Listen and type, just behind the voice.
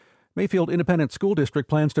Mayfield Independent School District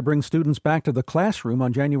plans to bring students back to the classroom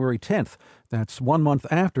on January 10th. That's 1 month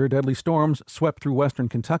after deadly storms swept through western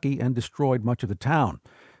Kentucky and destroyed much of the town.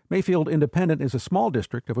 Mayfield Independent is a small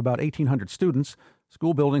district of about 1,800 students.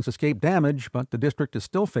 School buildings escaped damage, but the district is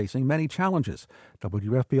still facing many challenges.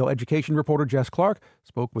 WFPL education reporter Jess Clark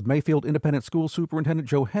spoke with Mayfield Independent School Superintendent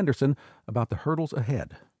Joe Henderson about the hurdles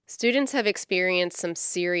ahead. Students have experienced some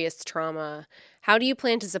serious trauma. How do you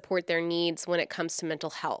plan to support their needs when it comes to mental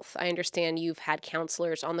health? I understand you've had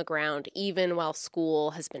counselors on the ground even while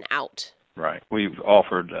school has been out. Right. We've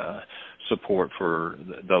offered support for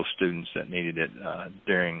those students that needed it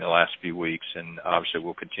during the last few weeks, and obviously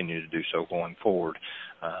we'll continue to do so going forward.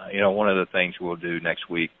 One of the things we'll do next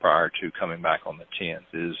week prior to coming back on the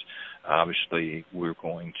 10th is obviously we're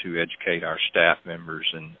going to educate our staff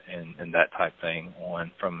members and that type thing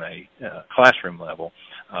on from a classroom level,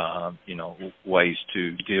 ways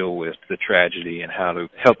to deal with the tragedy and how to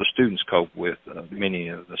help the students cope with many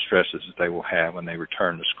of the stresses that they will have when they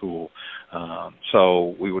return to school.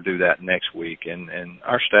 So we will do that next week, and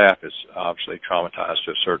our staff is obviously traumatized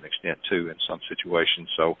to a certain extent too in some situations.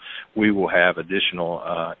 So we will have additional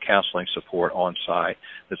counseling support on site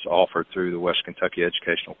that's offered through the West Kentucky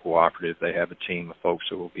Educational Cooperative. They have a team of folks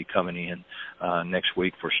that will be coming in next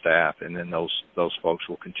week for staff, and then those folks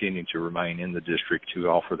will continue to remain in the district to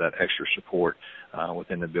offer that extra support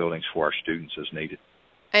within the buildings for our students as needed.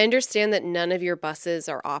 I understand that none of your buses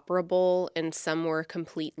are operable and some were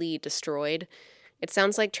completely destroyed. It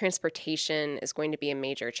sounds like transportation is going to be a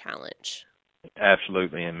major challenge.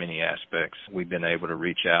 Absolutely, in many aspects. We've been able to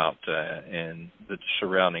reach out and the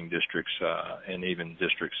surrounding districts and even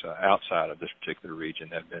districts outside of this particular region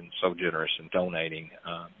have been so generous in donating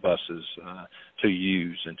buses to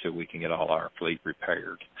use until we can get all our fleet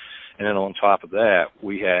repaired. And then on top of that,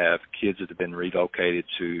 we have kids that have been relocated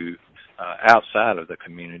to outside of the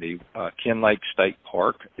community. Ken Lake State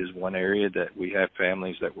Park is one area that we have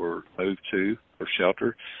families that were moved to for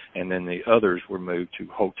shelter, and then the others were moved to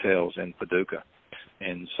hotels in Paducah.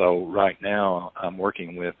 And so right now I'm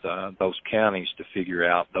working with those counties to figure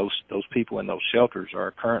out those people in those shelters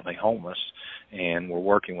are currently homeless, and we're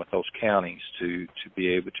working with those counties to be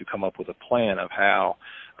able to come up with a plan of how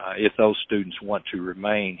if those students want to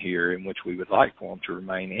remain here, in which we would like for them to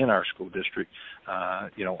remain in our school district,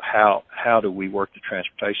 how do we work the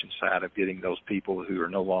transportation side of getting those people who are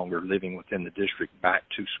no longer living within the district back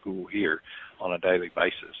to school here on a daily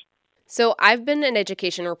basis. So I've been an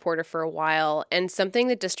education reporter for a while, and something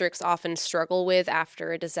that districts often struggle with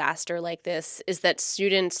after a disaster like this is that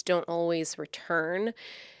students don't always return.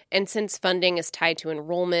 And since funding is tied to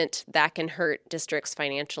enrollment, that can hurt districts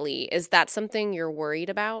financially. Is that something you're worried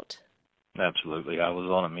about? Absolutely. I was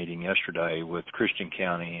on a meeting yesterday with Christian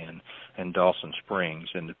County and Dawson Springs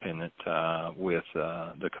Independent with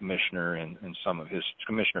the commissioner and some of his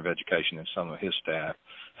commissioner of education and some of his staff,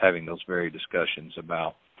 having those very discussions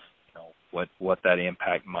about what that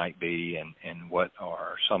impact might be and what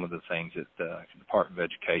are some of the things that the Department of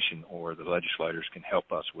Education or the legislators can help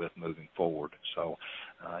us with moving forward. So,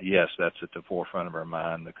 yes, that's at the forefront of our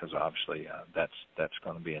mind because obviously that's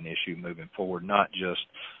going to be an issue moving forward, not just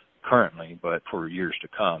currently, but for years to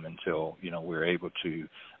come until, we're able to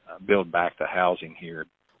build back the housing here.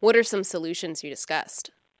 What are some solutions you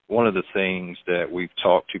discussed? One of the things that we've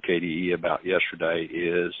talked to KDE about yesterday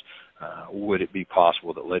is would it be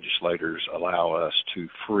possible that legislators allow us to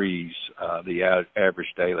freeze the average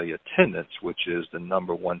daily attendance, which is the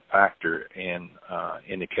number one factor in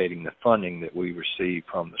indicating the funding that we receive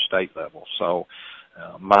from the state level. So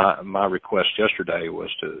my request yesterday was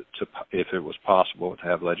to if it was possible, to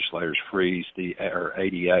have legislators freeze the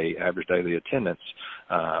ADA, average daily attendance,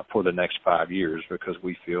 for the next 5 years, because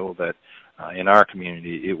we feel that in our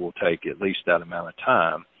community it will take at least that amount of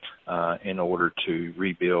time in order to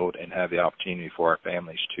rebuild and have the opportunity for our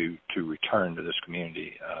families to return to this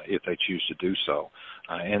community if they choose to do so.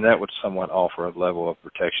 And that would somewhat offer a level of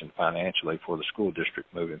protection financially for the school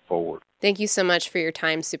district moving forward. Thank you so much for your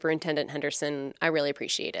time, Superintendent Henderson. I really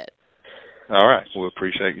appreciate it. All right. We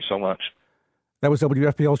appreciate you so much. That was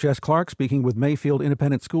WFPL's Jess Clark speaking with Mayfield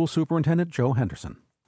Independent School Superintendent Joe Henderson.